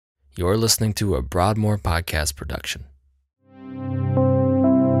You're listening to a Broadmoor podcast production.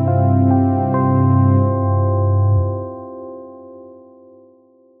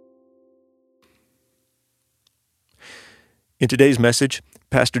 In today's message,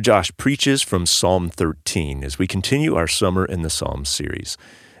 Pastor Josh preaches from Psalm 13 as we continue our Summer in the Psalms series.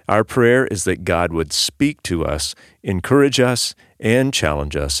 Our prayer is that God would speak to us, encourage us, and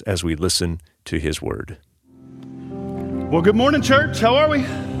challenge us as we listen to His Word. Well, good morning, church. How are we?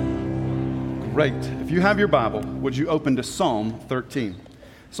 Great. If you have your Bible, would you open to Psalm 13?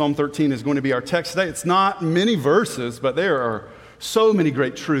 Psalm 13 is going to be our text today. It's not many verses, but there are so many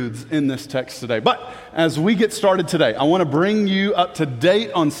great truths in this text today. But as we get started today, I want to bring you up to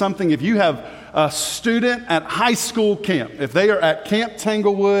date on something. If you have a student at high school camp, if they are at Camp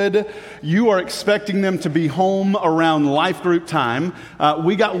Tanglewood, you are expecting them to be home around life group time.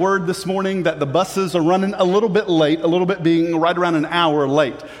 We got word this morning that the buses are running a little bit late, a little bit being right around an hour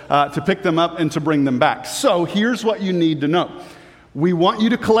late to pick them up and to bring them back. So here's what you need to know. We want you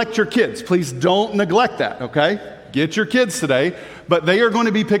to collect your kids. Please don't neglect that, okay? Get your kids today, but they are going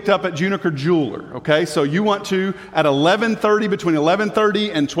to be picked up at Juniker Jeweler, okay? So you want to, at 11:30, between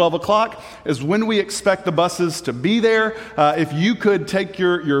 11:30 and 12 o'clock is when we expect the buses to be there. If you could take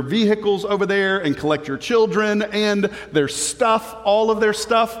your vehicles over there and collect your children and their stuff, all of their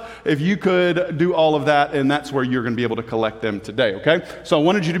stuff, if you could do all of that, and that's where you're going to be able to collect them today, okay? So I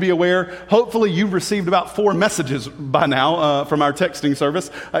wanted you to be aware. Hopefully you've received about 4 messages by now from our texting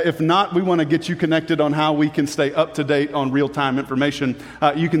service. If not, we want to get you connected on how we can stay up to date on real-time information.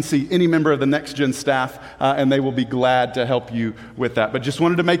 You can see any member of the Next Gen staff, and they will be glad to help you with that. But just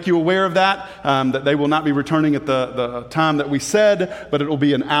wanted to make you aware of that they will not be returning at the time that we said, but it will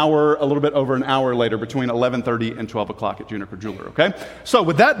be an hour, a little bit over an hour later, between 11:30 and 12 o'clock at Juniker Jeweler, okay? So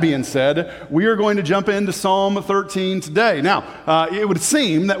with that being said, we are going to jump into Psalm 13 today. Now, it would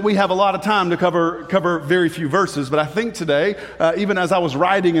seem that we have a lot of time to cover very few verses, but I think today, even as I was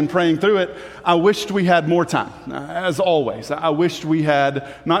writing and praying through it, I wished we had more time. As always, I wished we had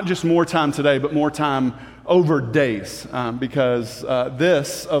not just more time today, but more time over days, because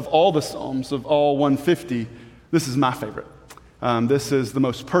this, of all the Psalms, of all 150, this is my favorite. This is the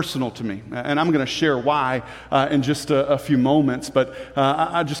most personal to me, and I'm going to share why in just a few moments, but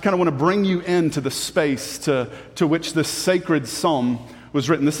I just kind of want to bring you into the space to which this sacred psalm was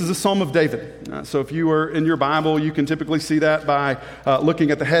written. This is a Psalm of David. So if you are in your Bible, you can typically see that by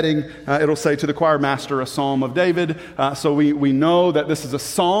looking at the heading. It'll say, to the choir master, a Psalm of David. So we know that this is a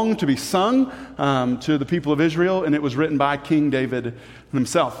song to be sung to the people of Israel, and it was written by King David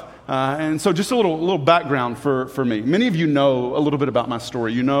himself. And so just a little background for me. Many of you know a little bit about my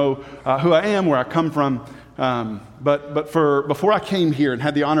story. You know who I am, where I come from. But before I came here and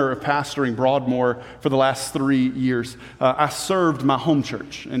had the honor of pastoring Broadmoor for the last 3 years, I served my home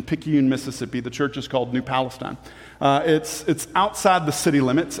church in Picayune, Mississippi. The church is called New Palestine. It's outside the city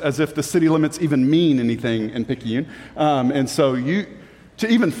limits, as if the city limits even mean anything in Picayune. And so to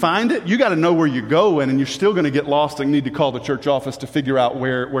even find it, you got to know where you're going, and you're still going to get lost and need to call the church office to figure out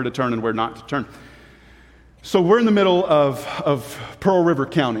where to turn and where not to turn. So we're in the middle of Pearl River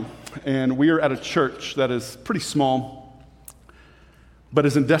County. And we are at a church that is pretty small, but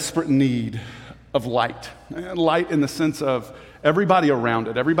is in desperate need of light. Light in the sense of everybody around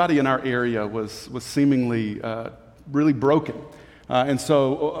it, everybody in our area was seemingly really broken. And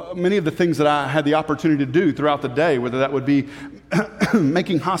so many of the things that I had the opportunity to do throughout the day, whether that would be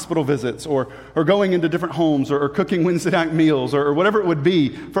making hospital visits or going into different homes or cooking Wednesday night meals or whatever it would be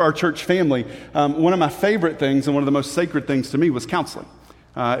for our church family, one of my favorite things and one of the most sacred things to me was counseling.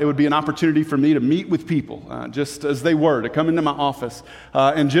 It would be an opportunity for me to meet with people, just as they were, to come into my office.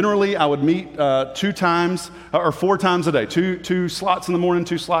 And generally, I would meet 2 times or 4 times a day, two slots in the morning,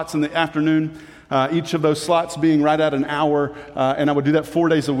 2 slots in the afternoon, each of those slots being right at an hour. And I would do that 4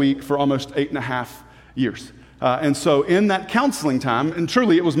 days a week for almost 8.5 years. And so in that counseling time, and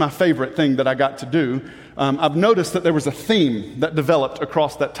truly it was my favorite thing that I got to do, I've noticed that there was a theme that developed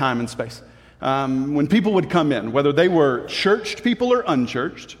across that time and space. When people would come in, whether they were churched people or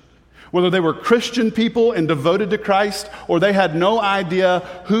unchurched, whether they were Christian people and devoted to Christ, or they had no idea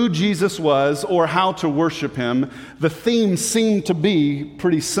who Jesus was or how to worship him, the theme seemed to be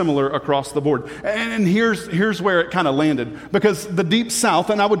pretty similar across the board. And here's where it kind of landed. Because the Deep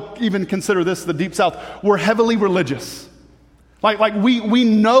South, and I would even consider this the Deep South, were heavily religious. Like we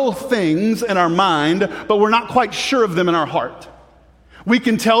know things in our mind, but we're not quite sure of them in our heart. We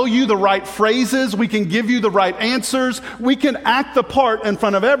can tell you the right phrases. We can give you the right answers. We can act the part in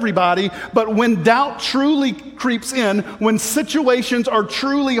front of everybody. But when doubt truly creeps in, when situations are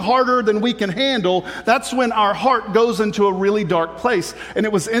truly harder than we can handle, that's when our heart goes into a really dark place. And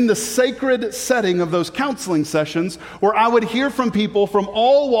it was in the sacred setting of those counseling sessions where I would hear from people from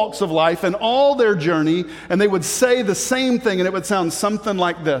all walks of life and all their journey, and they would say the same thing, and it would sound something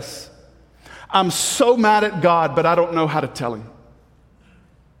like this: I'm so mad at God, but I don't know how to tell him.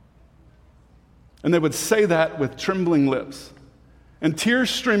 And they would say that with trembling lips and tears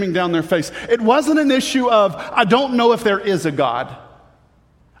streaming down their face. It wasn't an issue of, I don't know if there is a God.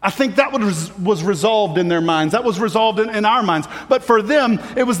 I think that was resolved in their minds. That was resolved in our minds. But for them,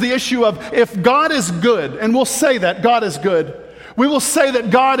 it was the issue of, if God is good, and we'll say that God is good, we will say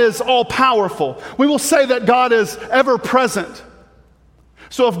that God is all-powerful. We will say that God is ever-present.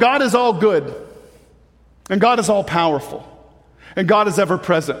 So if God is all good, and God is all-powerful, and God is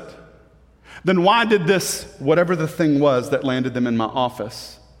ever-present, then why did this, whatever the thing was that landed them in my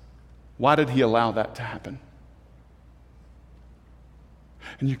office, why did he allow that to happen?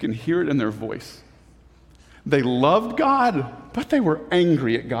 And you can hear it in their voice. They loved God, but they were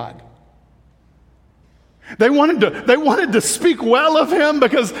angry at God. They wanted to speak well of him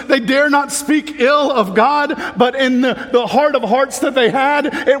because they dare not speak ill of God, but in the heart of hearts that they had,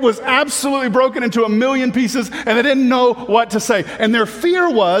 it was absolutely broken into a million pieces, and they didn't know what to say. And their fear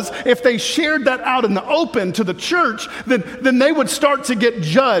was, if they shared that out in the open to the church, then they would start to get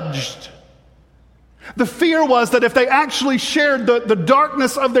judged. The fear was that if they actually shared the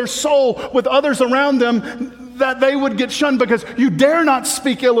darkness of their soul with others around them, that they would get shunned because you dare not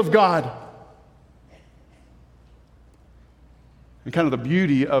speak ill of God. And kind of the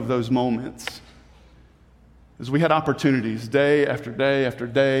beauty of those moments is we had opportunities day after day after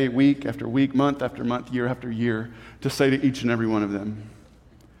day, week after week, month after month, year after year, to say to each and every one of them,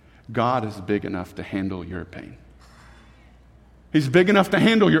 God is big enough to handle your pain. He's big enough to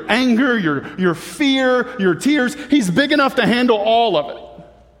handle your anger, your fear, your tears. He's big enough to handle all of it.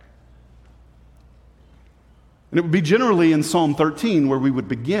 And it would be generally in Psalm 13 where we would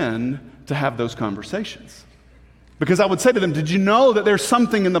begin to have those conversations. Because I would say to them, did you know that there's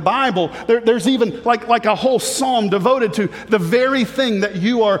something in the Bible, there's even like a whole psalm devoted to the very thing that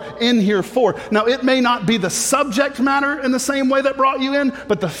you are in here for. Now, it may not be the subject matter in the same way that brought you in,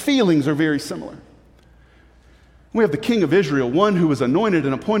 but the feelings are very similar. We have the king of Israel, one who was anointed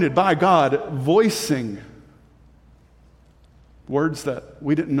and appointed by God, voicing words that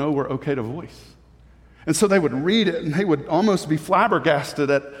we didn't know were okay to voice. And so they would read it and they would almost be flabbergasted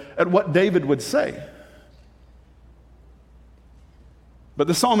at what David would say. But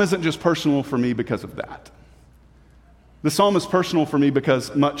the psalm isn't just personal for me because of that. The psalm is personal for me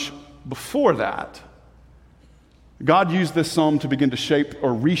because much before that, God used this psalm to begin to shape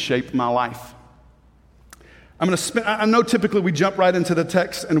or reshape my life. I know typically we jump right into the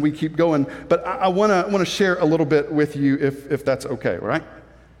text and we keep going, but I want to share a little bit with you if that's okay, all right?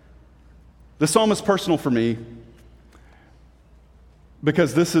 The psalm is personal for me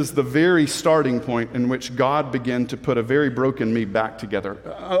because this is the very starting point in which God began to put a very broken me back together.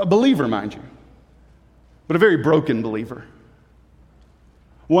 A believer, mind you, but a very broken believer.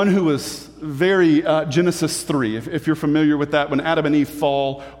 One who was very Genesis 3, if you're familiar with that. When Adam and Eve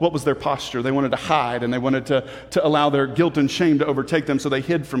fall, what was their posture? They wanted to hide, and they wanted to allow their guilt and shame to overtake them, so they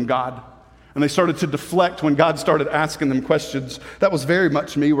hid from God. And they started to deflect when God started asking them questions. That was very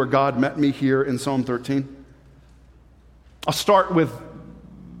much me, where God met me here in Psalm 13. I'll start with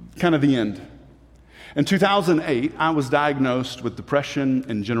kind of the end. In 2008, I was diagnosed with depression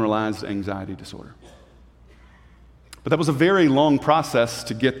and generalized anxiety disorder. But that was a very long process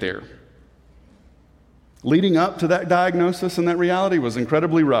to get there. Leading up to that diagnosis and that reality was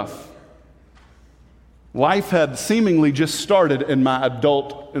incredibly rough. Life had seemingly just started in my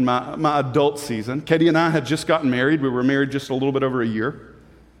adult season. Katie and I had just gotten married. We were married just a little bit over a year.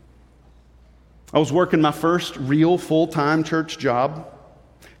 I was working my first real full-time church job.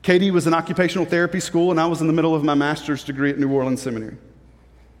 Katie was in occupational therapy school, and I was in the middle of my master's degree at New Orleans Seminary.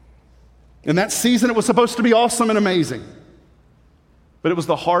 In that season, it was supposed to be awesome and amazing. But it was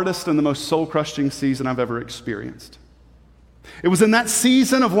the hardest and the most soul-crushing season I've ever experienced. It was in that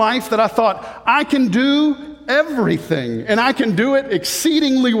season of life that I thought, I can do everything, and I can do it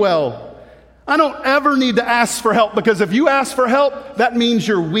exceedingly well. I don't ever need to ask for help, because if you ask for help, that means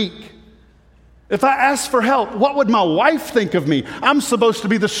you're weak. If I ask for help, what would my wife think of me? I'm supposed to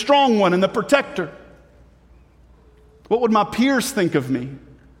be the strong one and the protector. What would my peers think of me?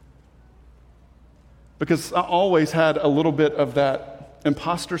 Because I always had a little bit of that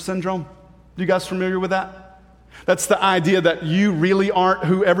imposter syndrome. You guys familiar with that? That's the idea that you really aren't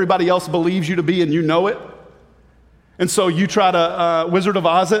who everybody else believes you to be and you know it. And so you try to Wizard of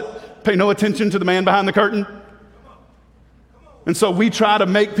Oz it, pay no attention to the man behind the curtain. And so we try to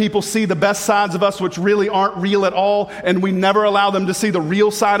make people see the best sides of us, which really aren't real at all, and we never allow them to see the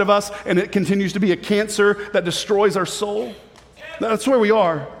real side of us, and it continues to be a cancer that destroys our soul. That's where we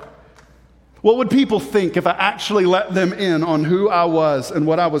are. What would people think if I actually let them in on who I was and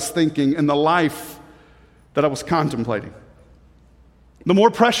what I was thinking and the life that I was contemplating? The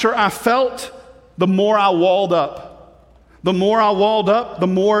more pressure I felt, the more I walled up. The more I walled up, the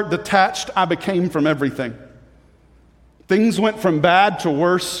more detached I became from everything. Things went from bad to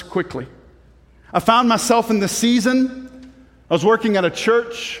worse quickly. I found myself in this season. I was working at a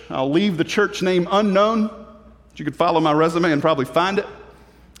church. I'll leave the church name unknown. But you could follow my resume and probably find it.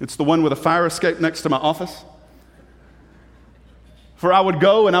 It's the one with a fire escape next to my office. For I would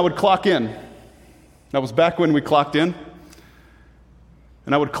go and I would clock in. That was back when we clocked in.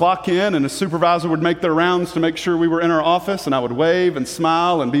 And I would clock in, and the supervisor would make their rounds to make sure we were in our office, and I would wave and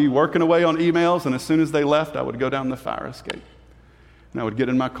smile and be working away on emails, and as soon as they left, I would go down the fire escape. And I would get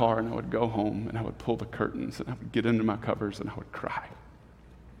in my car, and I would go home, and I would pull the curtains, and I would get into my covers, and I would cry.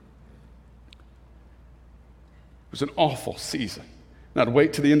 It was an awful season. And I'd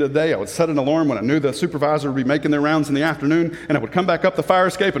wait to the end of the day. I would set an alarm when I knew the supervisor would be making their rounds in the afternoon, and I would come back up the fire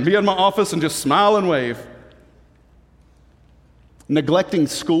escape and be in my office and just smile and wave. Neglecting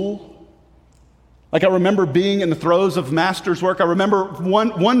school. Like I remember being in the throes of master's work. I remember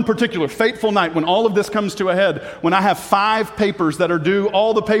one particular fateful night when all of this comes to a head, when I have 5 papers that are due.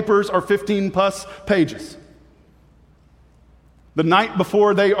 All the papers are 15 plus pages. The night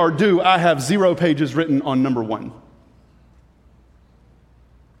before they are due, I have 0 pages written on number 1.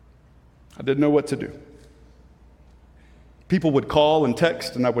 I didn't know what to do. People would call and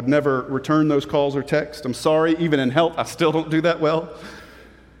text, and I would never return those calls or texts. I'm sorry, even in help, I still don't do that well.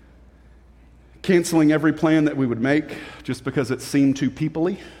 Canceling every plan that we would make just because it seemed too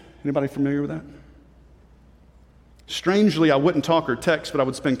people-y. Anybody familiar with that? Strangely, I wouldn't talk or text, but I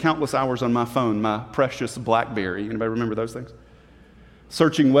would spend countless hours on my phone, my precious BlackBerry. Anybody remember those things?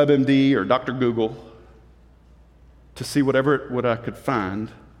 Searching WebMD or Dr. Google to see what I could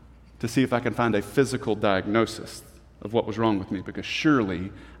find, to see if I could find a physical diagnosis of what was wrong with me, because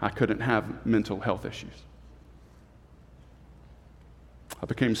surely I couldn't have mental health issues. I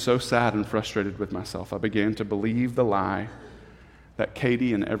became so sad and frustrated with myself, I began to believe the lie that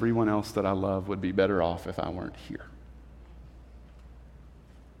Katie and everyone else that I love would be better off if I weren't here.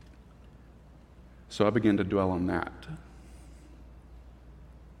 So I began to dwell on that.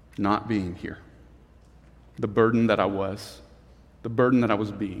 Not being here. The burden that I was. The burden that I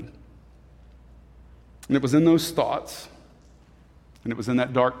was being. And it was in those thoughts, and it was in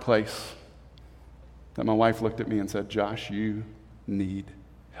that dark place that my wife looked at me and said, "Josh, you need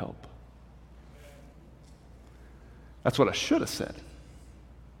help." That's what I should have said.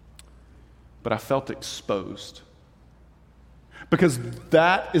 But I felt exposed. Because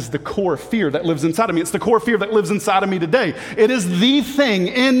that is the core fear that lives inside of me. It's the core fear that lives inside of me today. It is the thing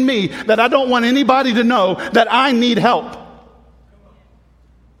in me that I don't want anybody to know that I need help.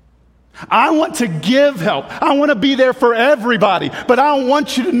 I want to give help. I want to be there for everybody, but I don't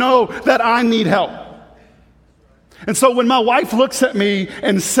want you to know that I need help. And so when my wife looks at me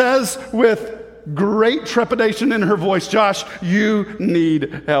and says with great trepidation in her voice, "Josh, you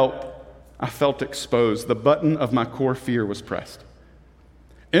need help," I felt exposed. The button of my core fear was pressed.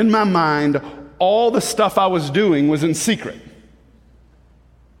 In my mind, all the stuff I was doing was in secret.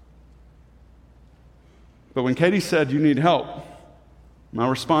 But when Katie said, "You need help," my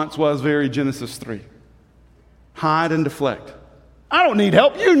response was very Genesis 3. Hide and deflect. I don't need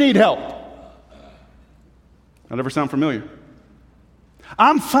help. You need help. That ever sound familiar?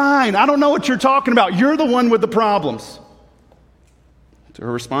 I'm fine. I don't know what you're talking about. You're the one with the problems. To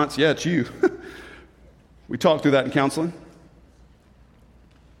her response, "Yeah, it's you." We talked through that in counseling.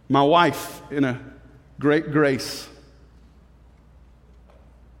 My wife, in a great grace,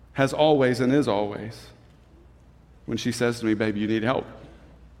 has always and is always, when she says to me, "Baby, you need help."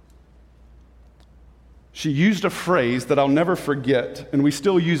 She used a phrase that I'll never forget, and we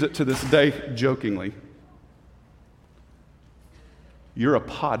still use it to this day jokingly. "You're a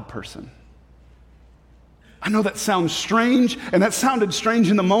pod person." I know that sounds strange, and that sounded strange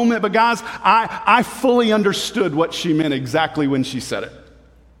in the moment, but guys, I fully understood what she meant exactly when she said it.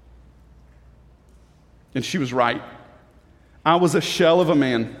 And she was right. I was a shell of a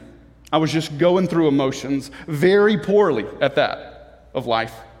man. I was just going through emotions, very poorly at that, of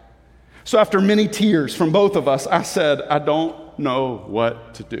life. So after many tears from both of us, I said, "I don't know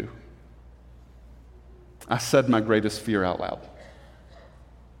what to do." I said my greatest fear out loud.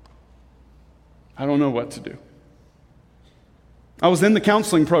 I don't know what to do. I was in the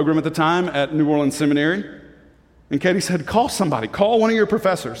counseling program at the time at New Orleans Seminary, and Katie said, call somebody, call one of your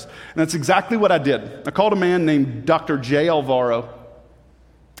professors. And that's exactly what I did. I called a man named Dr. J. Alvaro.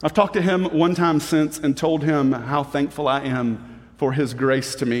 I've talked to him one time since and told him how thankful I am for his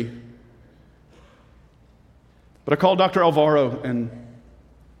grace to me. But I called Dr. Alvaro, and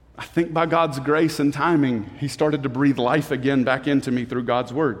I think by God's grace and timing, he started to breathe life again back into me through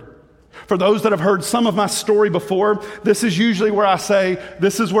God's word. For those that have heard some of my story before, this is usually where I say,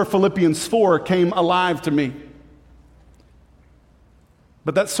 this is where Philippians 4 came alive to me.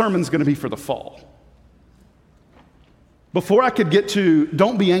 But that sermon's going to be for the fall. Before I could get to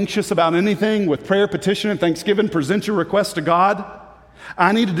don't be anxious about anything with prayer, petition, and thanksgiving, present your request to God,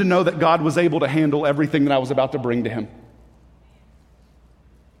 I needed to know that God was able to handle everything that I was about to bring to him.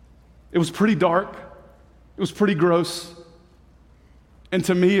 It was pretty dark. It was pretty gross. And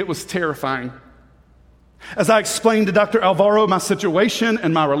to me, it was terrifying. As I explained to Dr. Alvaro my situation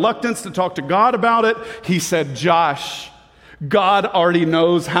and my reluctance to talk to God about it, he said, Josh, God already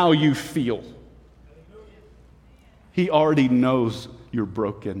knows how you feel. He already knows you're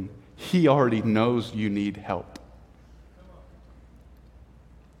broken. He already knows you need help.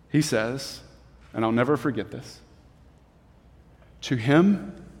 He says, and I'll never forget this, to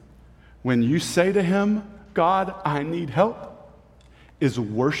him, when you say to him, God, I need help, is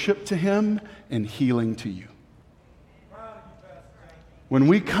worship to him and healing to you. When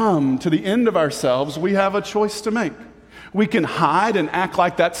we come to the end of ourselves, we have a choice to make. We can hide and act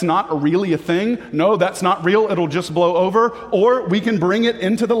like that's not really a thing. No, that's not real. It'll just blow over. Or we can bring it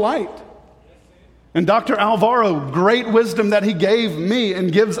into the light. And Dr. Alvaro, great wisdom that he gave me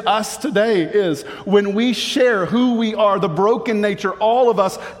and gives us today is when we share who we are, the broken nature, all of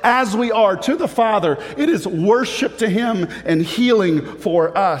us as we are to the Father, it is worship to him and healing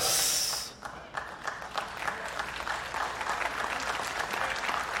for us.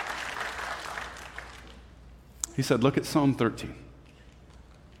 He said, look at Psalm 13.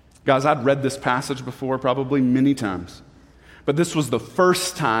 Guys, I'd read this passage before probably many times. But this was the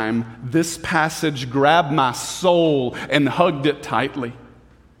first time this passage grabbed my soul and hugged it tightly.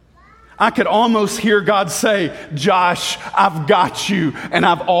 I could almost hear God say, Josh, I've got you, and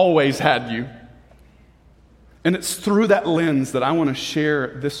I've always had you. And it's through that lens that I want to share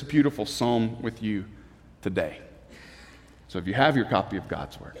this beautiful psalm with you today. So if you have your copy of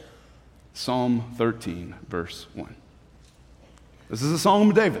God's Word, Psalm 13, verse 1. This is a Psalm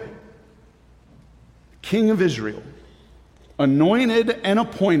of David, King of Israel. Anointed and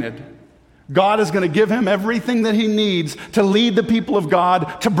appointed. God is going to give him everything that he needs to lead the people of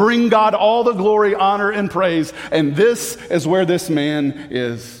God, to bring God all the glory, honor, and praise. And this is where this man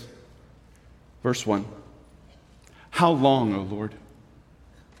is. Verse 1. How long, O Lord,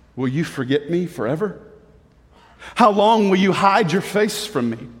 will you forget me forever? How long will you hide your face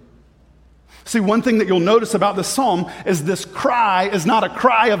from me? See, one thing that you'll notice about this psalm is this cry is not a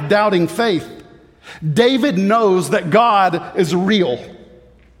cry of doubting faith. David knows that God is real.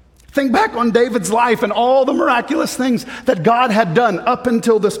 Think back on David's life and all the miraculous things that God had done up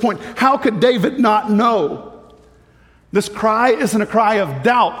until this point. How could David not know? This cry isn't a cry of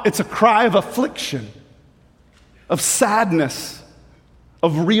doubt. It's a cry of affliction, of sadness,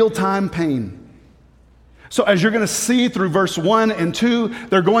 of real-time pain. So as you're going to see through verse 1 and 2,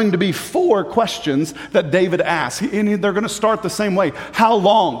 there are going to be 4 questions that David asks. And they're going to start the same way. How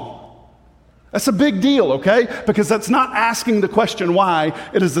long? That's a big deal, okay? Because that's not asking the question why.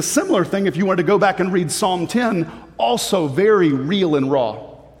 It is a similar thing if you were to go back and read Psalm 10, also very real and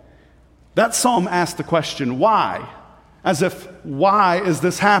raw. That psalm asked the question, why? As if, why is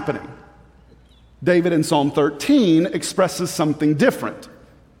this happening? David in Psalm 13 expresses something different.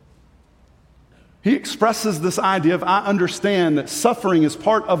 He expresses this idea of, I understand that suffering is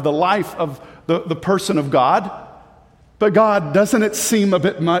part of the life of the person of God, but God, doesn't it seem a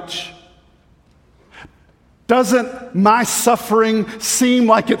bit much? Doesn't my suffering seem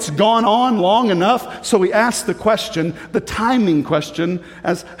like it's gone on long enough? So we ask the question, the timing question,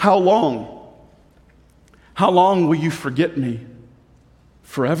 as how long? How long will you forget me?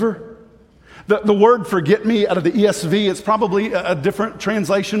 Forever? The word forget me out of the ESV, it's probably a different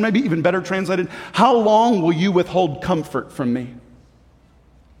translation, maybe even better translated. How long will you withhold comfort from me?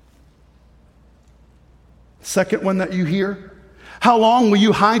 Second one that you hear, how long will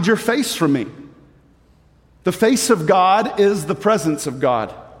you hide your face from me? The face of God is the presence of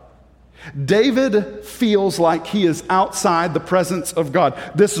God. David feels like he is outside the presence of God.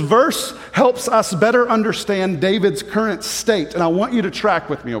 This verse helps us better understand David's current state, and I want you to track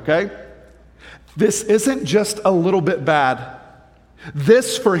with me, okay? This isn't just a little bit bad.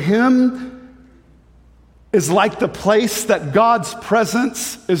 This for him is like the place that God's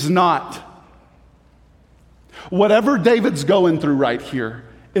presence is not. Whatever David's going through right here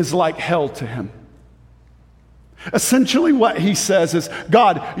is like hell to him. Essentially what he says is,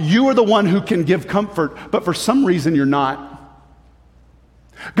 God, you are the one who can give comfort, but for some reason you're not.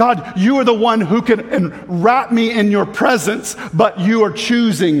 God, you are the one who can wrap me in your presence, but you are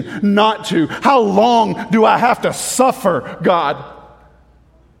choosing not to. How long do I have to suffer, God?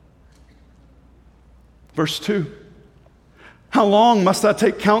 Verse 2, how long must I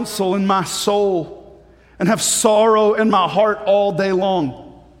take counsel in my soul and have sorrow in my heart all day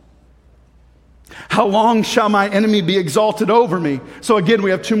long? How long shall my enemy be exalted over me? So again, we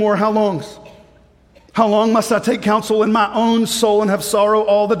have two more how longs. How long must I take counsel in my own soul and have sorrow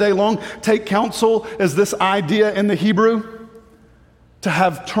all the day long? Take counsel is this idea in the Hebrew to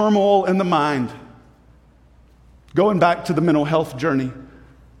have turmoil in the mind. Going back to the mental health journey,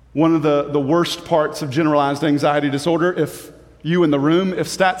 one of the worst parts of generalized anxiety disorder, if you in the room, if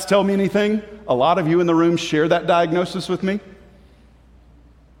stats tell me anything, a lot of you in the room share that diagnosis with me.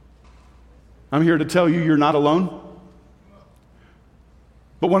 I'm here to tell you you're not alone.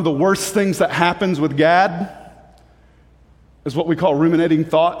 But one of the worst things that happens with GAD is what we call ruminating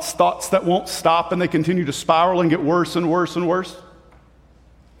thoughts, thoughts that won't stop and they continue to spiral and get worse and worse and worse.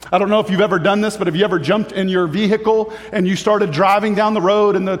 I don't know if you've ever done this, but have you ever jumped in your vehicle and you started driving down the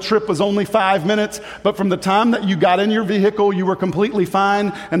road and the trip was only 5 minutes, but from the time that you got in your vehicle, you were completely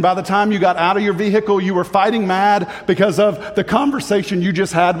fine, and by the time you got out of your vehicle, you were fighting mad because of the conversation you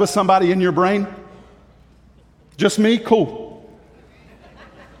just had with somebody in your brain? Just me? Cool.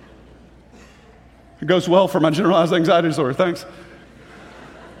 It goes well for my generalized anxiety disorder. Thanks.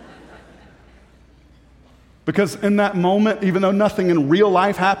 Because in that moment, even though nothing in real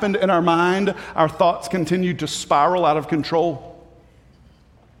life happened in our mind, our thoughts continued to spiral out of control.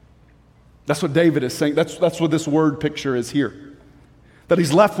 That's what David is saying. That's what this word picture is here. That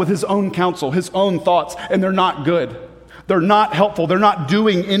he's left with his own counsel, his own thoughts, and they're not good. They're not helpful. They're not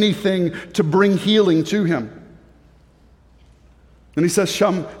doing anything to bring healing to him. And he says,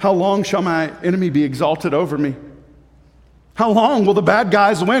 how long shall my enemy be exalted over me? How long will the bad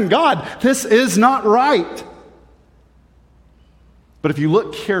guys win? God, this is not right. But if you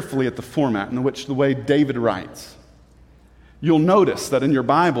look carefully at the format in which the way David writes, you'll notice that in your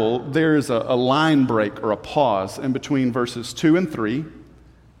Bible, there's a line break or a pause in between verses 2 and 3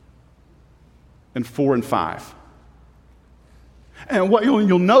 and 4 and 5. And what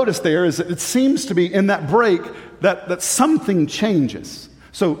you'll notice there is that it seems to be in that break that something changes.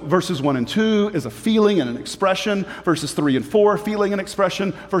 So verses 1 and 2 is a feeling and an expression. Verses 3 and 4, feeling and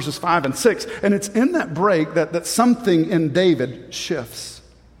expression. Verses 5 and 6. And it's in that break that something in David shifts.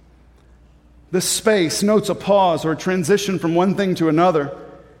 This space notes a pause or a transition from one thing to another.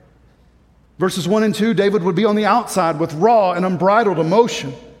 Verses 1 and 2, David would be on the outside with raw and unbridled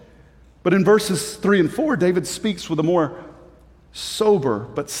emotion. But in verses 3 and 4, David speaks with a more sober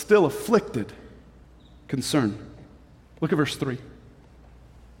but still afflicted concern. Look at verse 3.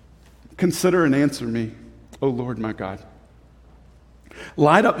 Consider and answer me, O Lord my God.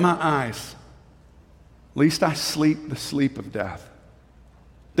 Light up my eyes, lest I sleep the sleep of death.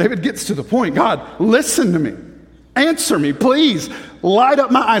 David gets to the point. God, listen to me. Answer me, please. Light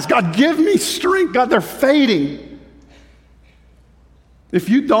up my eyes. God, give me strength. God, they're fading. If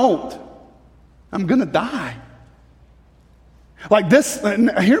you don't, I'm going to die. Like this,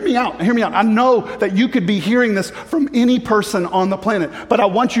 hear me out. I know that you could be hearing this from any person on the planet, but I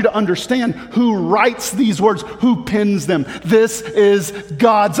want you to understand who writes these words, who pens them. This is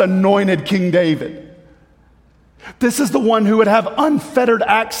God's anointed King David. This is the one who would have unfettered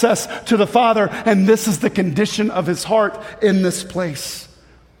access to the Father, and this is the condition of his heart in this place.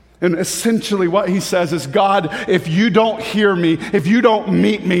 And essentially what he says is, God, if you don't hear me, if you don't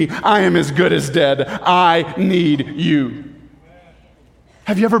meet me, I am as good as dead. I need you.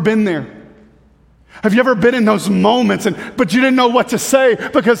 Have you ever been there? Have you ever been in those moments but you didn't know what to say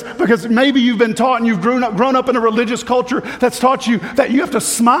because maybe you've been taught and you've grown up in a religious culture that's taught you that you have to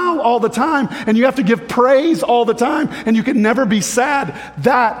smile all the time and you have to give praise all the time and you can never be sad.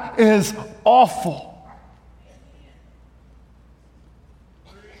 That is awful.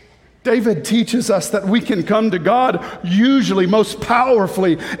 David teaches us that we can come to God usually most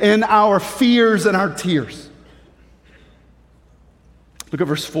powerfully in our fears and our tears. Look at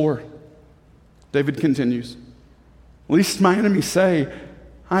verse 4. David continues. Lest my enemies say,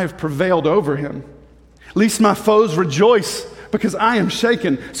 I have prevailed over him. Lest my foes rejoice because I am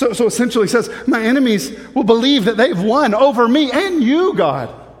shaken. So essentially he says, my enemies will believe that they've won over me and you,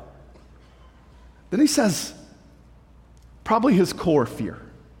 God. Then he says, probably his core fear.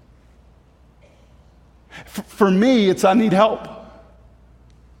 For me, it's I need help.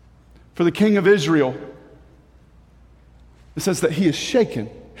 For the king of Israel, it says that he is shaken.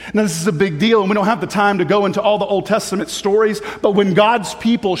 Now, this is a big deal, and we don't have the time to go into all the Old Testament stories, but when God's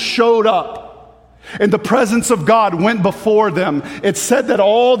people showed up and the presence of God went before them, it said that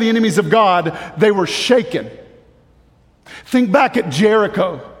all the enemies of God, they were shaken. Think back at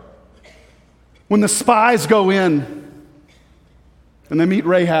Jericho, when the spies go in and they meet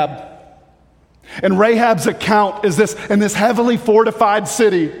Rahab. And Rahab's account is this, in this heavily fortified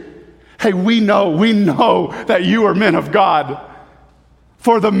city, hey, we know that you are men of God.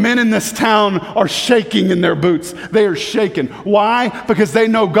 For the men in this town are shaking in their boots. They are shaken. Why? Because they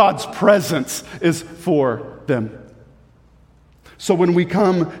know God's presence is for them. So when we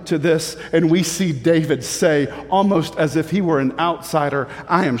come to this and we see David say, almost as if he were an outsider,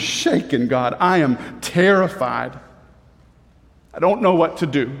 I am shaken, God. I am terrified. I don't know what to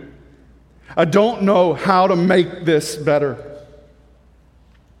do. I don't know how to make this better.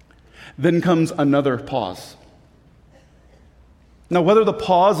 Then comes another pause. Now, whether the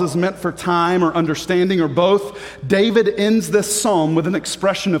pause is meant for time or understanding or both, David ends this psalm with an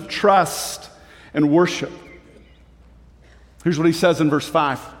expression of trust and worship. Here's what he says in verse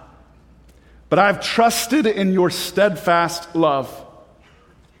 5. But I've trusted in your steadfast love.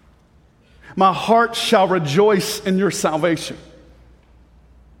 My heart shall rejoice in your salvation.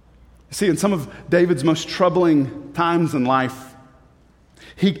 You see, in some of David's most troubling times in life,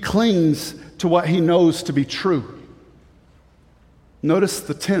 he clings to what he knows to be true. Notice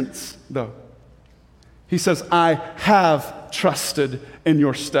the tense, though. He says, I have trusted in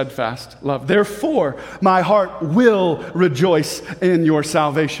your steadfast love. Therefore, my heart will rejoice in your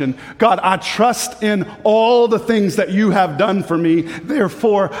salvation. God, I trust in all the things that you have done for me.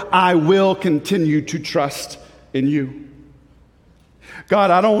 Therefore, I will continue to trust in you. God,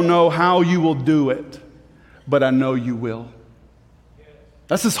 I don't know how you will do it, but I know you will.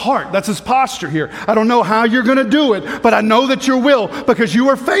 That's his heart. That's his posture here. I don't know how you're going to do it, but I know that you will because you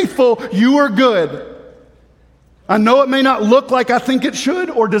are faithful. You are good. I know it may not look like I think it should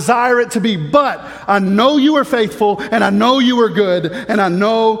or desire it to be, but I know you are faithful and I know you are good and I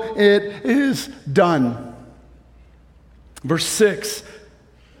know it is done. Verse 6,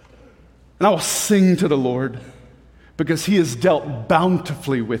 and I will sing to the Lord because he has dealt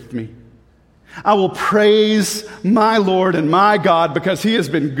bountifully with me. I will praise my Lord and my God because he has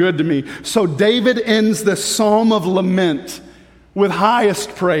been good to me. So David ends this psalm of lament with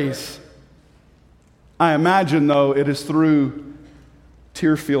highest praise. I imagine, though, it is through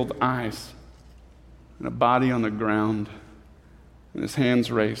tear-filled eyes and a body on the ground and his hands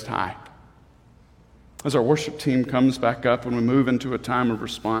raised high. As our worship team comes back up and we move into a time of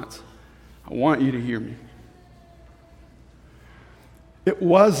response, I want you to hear me. It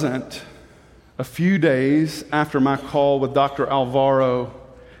wasn't a few days after my call with Dr. Alvaro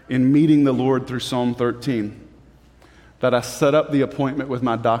in meeting the Lord through Psalm 13 that I set up the appointment with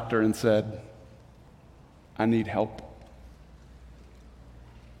my doctor and said, I need help.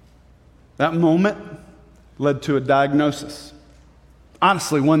 That moment led to a diagnosis.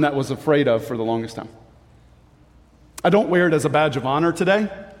 Honestly, one that I was afraid of for the longest time. I don't wear it as a badge of honor today,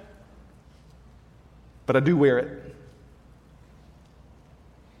 but I do wear it.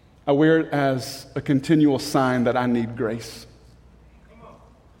 I wear it as a continual sign that I need grace.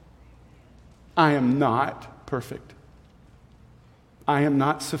 I am not perfect. I am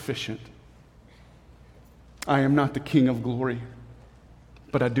not sufficient. I am not the King of glory,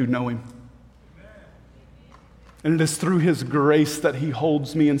 but I do know him. And it is through his grace that he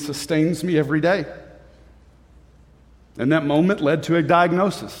holds me and sustains me every day. And that moment led to a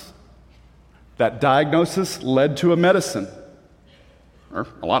diagnosis. That diagnosis led to a medicine. Or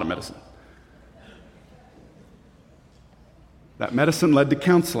a lot of medicine. That medicine led to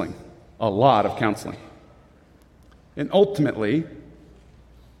counseling, a lot of counseling. And ultimately,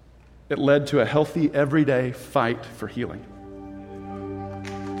 it led to a healthy, everyday fight for healing.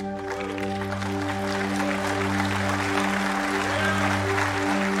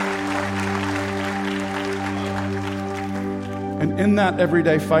 And in that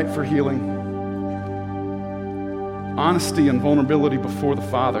everyday fight for healing, honesty and vulnerability before the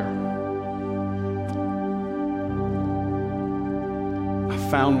Father, I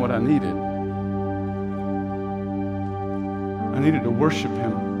found what I needed. I needed to worship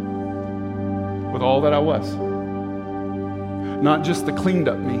him with all that I was. Not just the cleaned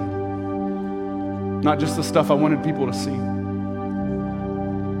up me, not just the stuff I wanted people to see,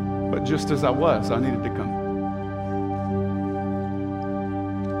 but just as I was, I needed to come.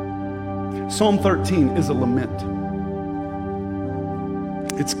 Psalm 13 is a lament.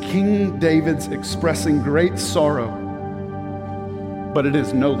 It's King David's expressing great sorrow, but it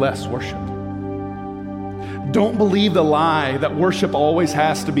is no less worship. Don't believe the lie that worship always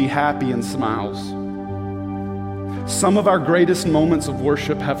has to be happy and smiles. Some of our greatest moments of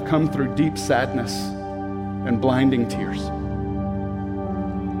worship have come through deep sadness and blinding tears.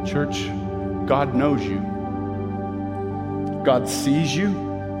 Church, God knows you. God sees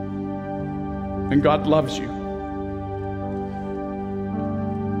you. And God loves you.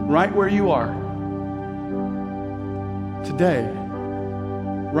 Right where you are. Today.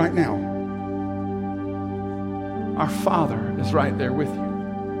 Right now. Our Father is right there with you.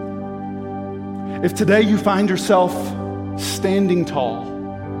 If today you find yourself standing tall,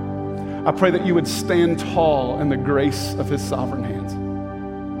 I pray that you would stand tall in the grace of His sovereign hands.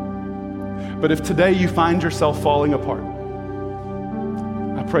 But if today you find yourself falling apart,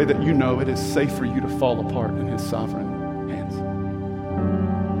 I pray that you know it is safe for you to fall apart in His sovereign hands.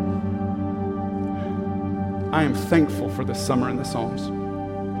 I am thankful for this summer in the Psalms,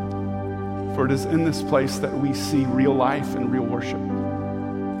 for it is in this place that we see real life and real worship.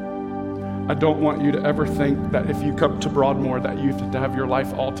 I don't want you to ever think that if you come to Broadmoor that you have to have your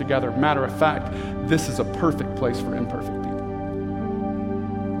life all together. Matter of fact, this is a perfect place for imperfect people.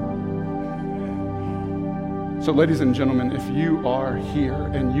 So ladies and gentlemen, if you are here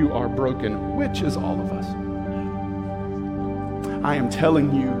and you are broken, which is all of us, I am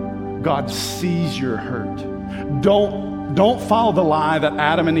telling you, God sees your hurt. Don't follow the lie that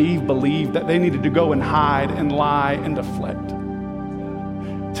Adam and Eve believed, that they needed to go and hide and lie and deflect.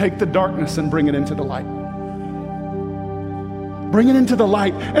 Take the darkness and bring it into the light. Bring it into the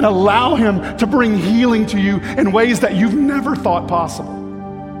light and allow Him to bring healing to you in ways that you've never thought possible.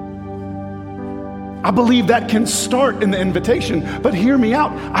 I believe that can start in the invitation, but hear me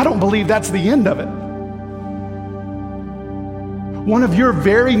out. I don't believe that's the end of it. One of your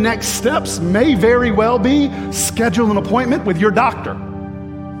very next steps may very well be schedule an appointment with your doctor.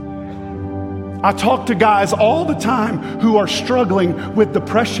 I talk to guys all the time who are struggling with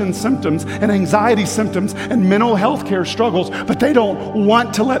depression symptoms and anxiety symptoms and mental health care struggles, but they don't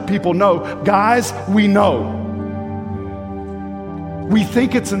want to let people know. Guys, we know. We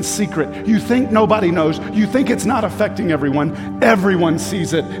think it's in secret. You think nobody knows. You think it's not affecting everyone. Everyone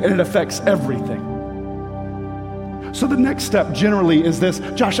sees it, and it affects everything. So the next step generally is this.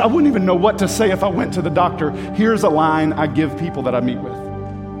 Josh, I wouldn't even know what to say if I went to the doctor. Here's a line I give people that I meet with.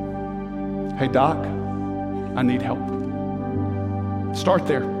 Hey, doc, I need help. Start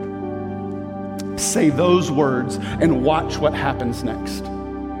there. Say those words and watch what happens next.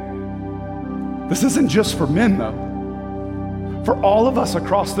 This isn't just for men, though. For all of us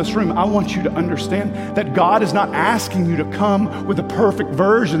across this room, I want you to understand that God is not asking you to come with the perfect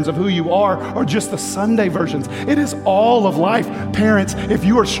versions of who you are or just the Sunday versions. It is all of life. Parents, if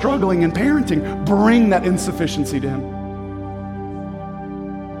you are struggling in parenting, bring that insufficiency to Him.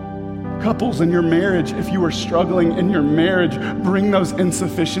 Couples in your marriage, if you are struggling in your marriage, bring those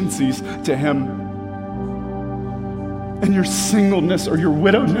insufficiencies to Him. In your singleness or your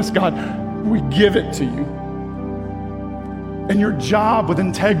widowedness, God, we give it to you. In your job with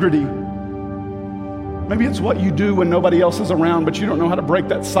integrity. Maybe it's what you do when nobody else is around, but you don't know how to break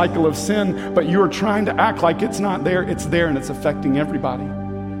that cycle of sin, but you're trying to act like it's not there. It's there and it's affecting everybody.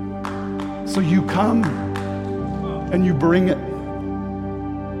 So you come and you bring it.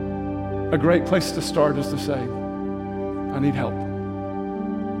 A great place to start is to say, I need help.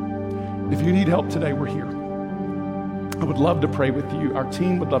 If you need help today, we're here. I would love to pray with you. Our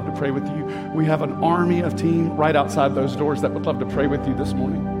team would love to pray with you. We have an army of team right outside those doors that would love to pray with you this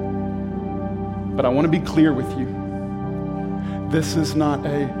morning. But I want to be clear with you. This is not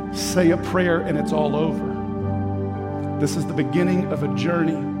a say a prayer and it's all over. This is the beginning of a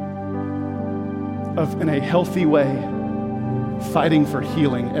journey of, in a healthy way, fighting for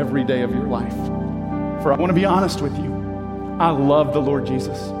healing every day of your life. For I want to be honest with you. I love the Lord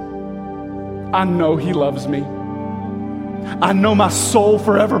Jesus. I know He loves me. I know my soul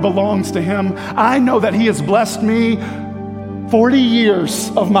forever belongs to Him. I know that He has blessed me 40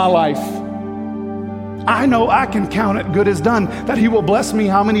 years of my life. I know I can count it good as done, that He will bless me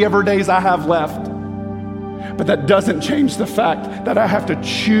how many ever days I have left. But that doesn't change the fact that I have to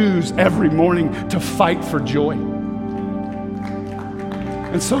choose every morning to fight for joy.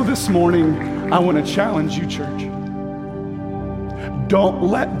 And so this morning, I want to challenge you, church. Don't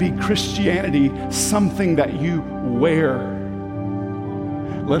let be Christianity something that you wear.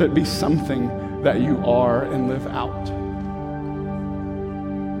 Let it be something that you are and live out.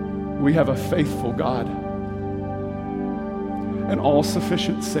 We have a faithful God, an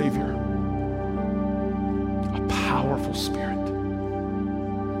all-sufficient Savior, powerful Spirit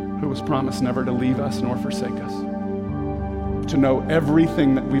who was promised never to leave us nor forsake us. To know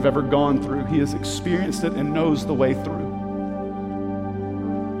everything that we've ever gone through. He has experienced it and knows the way through.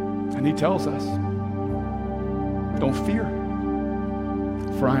 And he tells us, don't fear,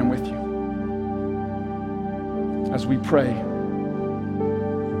 for I am with you. As we pray,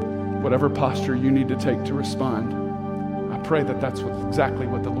 whatever posture you need to take to respond, I pray that that's exactly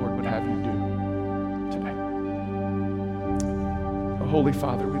what the Lord would have you do today. Oh, Holy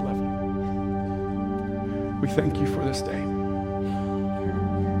Father, we love you. We thank you for this day.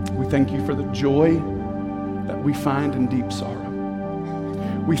 We thank you for the joy that we find in deep sorrow.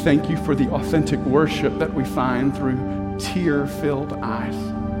 We thank you for the authentic worship that we find through tear-filled eyes.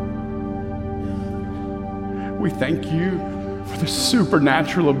 We thank you for the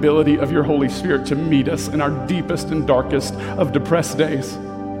supernatural ability of your Holy Spirit to meet us in our deepest and darkest of depressed days.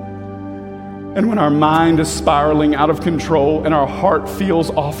 And when our mind is spiraling out of control and our heart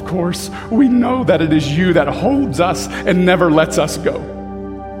feels off course, we know that it is you that holds us and never lets us go.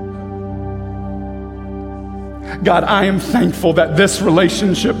 God, I am thankful that this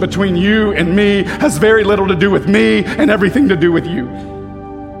relationship between you and me has very little to do with me and everything to do with you.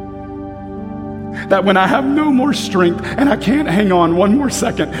 That when I have no more strength and I can't hang on one more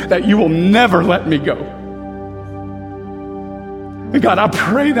second, that you will never let me go. And God, I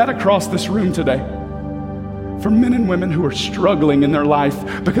pray that across this room today for men and women who are struggling in their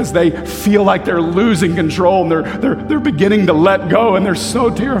life because they feel like they're losing control and they're beginning to let go and they're so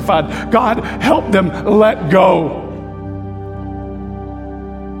terrified. God, help them let go.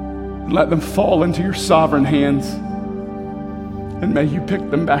 And let them fall into your sovereign hands. And may you pick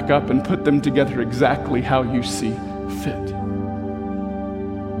them back up and put them together exactly how you see fit.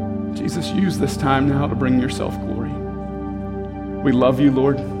 Jesus, use this time now to bring yourself glory. We love you,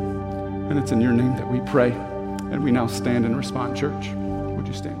 Lord, and it's in your name that we pray. And we now stand and respond, church. Would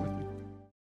you stand with me?